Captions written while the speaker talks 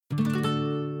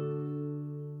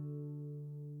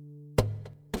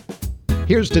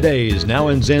Here's today's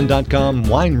NowAndZin.com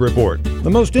wine report. The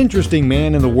most interesting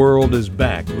man in the world is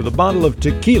back with a bottle of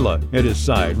tequila at his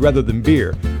side rather than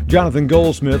beer. Jonathan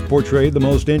Goldsmith portrayed the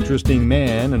most interesting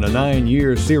man in a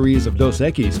 9-year series of Dos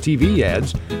Equis TV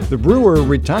ads. The brewer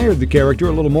retired the character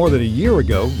a little more than a year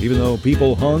ago, even though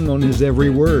people hung on his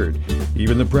every word,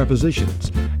 even the prepositions.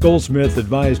 Goldsmith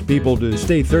advised people to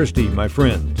stay thirsty, my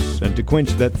friends, and to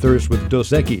quench that thirst with Dos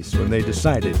Equis when they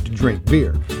decided to drink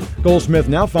beer. Goldsmith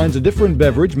now finds a different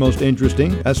beverage most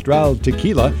interesting, Astral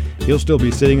Tequila. He'll still be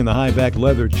sitting in the high-back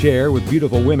leather chair with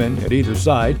beautiful women at either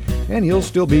side, and he'll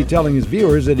still be telling his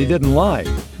viewers that he didn't lie.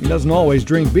 He doesn't always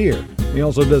drink beer. He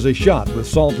also does a shot with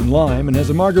salt and lime and has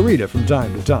a margarita from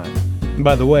time to time.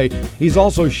 By the way, he's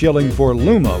also shilling for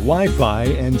Luma Wi-Fi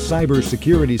and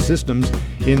cybersecurity systems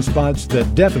in spots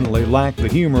that definitely lack the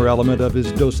humor element of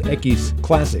his Dos Equis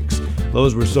classics.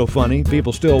 Those were so funny,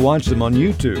 people still watch them on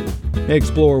YouTube.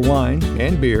 Explore wine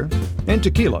and beer and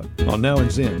tequila on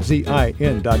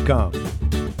NowAndZin.com.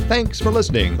 Thanks for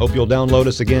listening. Hope you'll download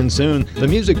us again soon. The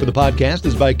music for the podcast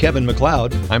is by Kevin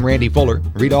MacLeod. I'm Randy Fuller.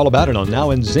 Read all about it on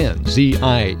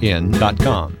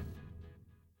NowAndZin.com.